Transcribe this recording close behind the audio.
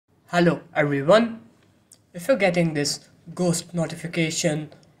Hello everyone. If you're getting this ghost notification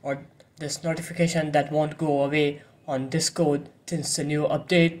or this notification that won't go away on Discord since the new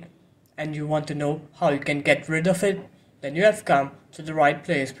update and you want to know how you can get rid of it, then you have come to the right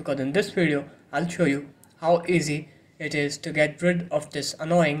place, because in this video I'll show you how easy it is to get rid of this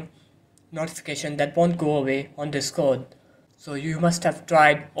annoying notification that won't go away on Discord. So you must have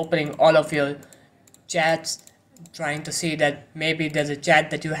tried opening all of your chats, trying to see that maybe there's a chat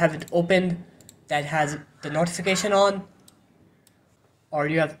that you haven't opened that has the notification on, or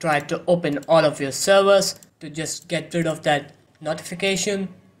you have tried to open all of your servers to just get rid of that notification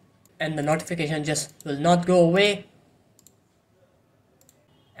and the notification just will not go away.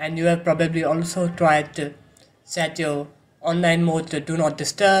 And you have probably also tried to set your online mode to do not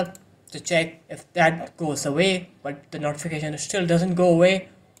disturb to check if that goes away, but the notification still doesn't go away.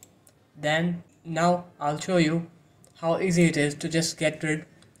 Then now I'll show you how easy it is to just get rid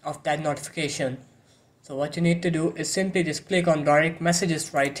of that notification. So what you need to do is simply just click on direct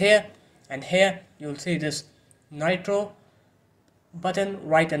messages right here, and here you'll see this nitro button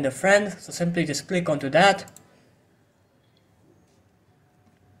right under friends. So simply just click onto that,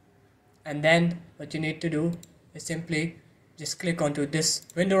 and then what you need to do is simply just click onto this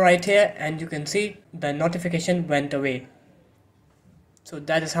window right here, and you can see the notification went away. So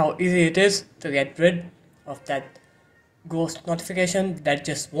that is how easy it is to get rid of that ghost notification that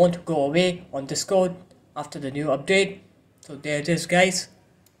just won't go away on Discord after the new update. So there it is, guys.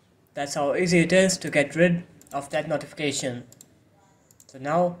 That's how easy it is to get rid of that notification. So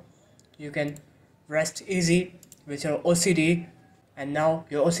now you can rest easy with your OCD, and now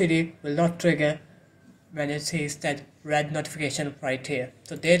your OCD will not trigger when it sees that red notification right here.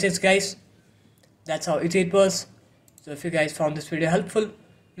 So there it is, guys. That's how easy it was. So if you guys found this video helpful,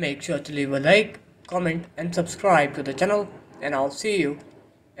 make sure to leave a like, comment and subscribe to the channel, and I'll see you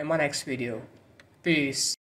in my next video. Peace.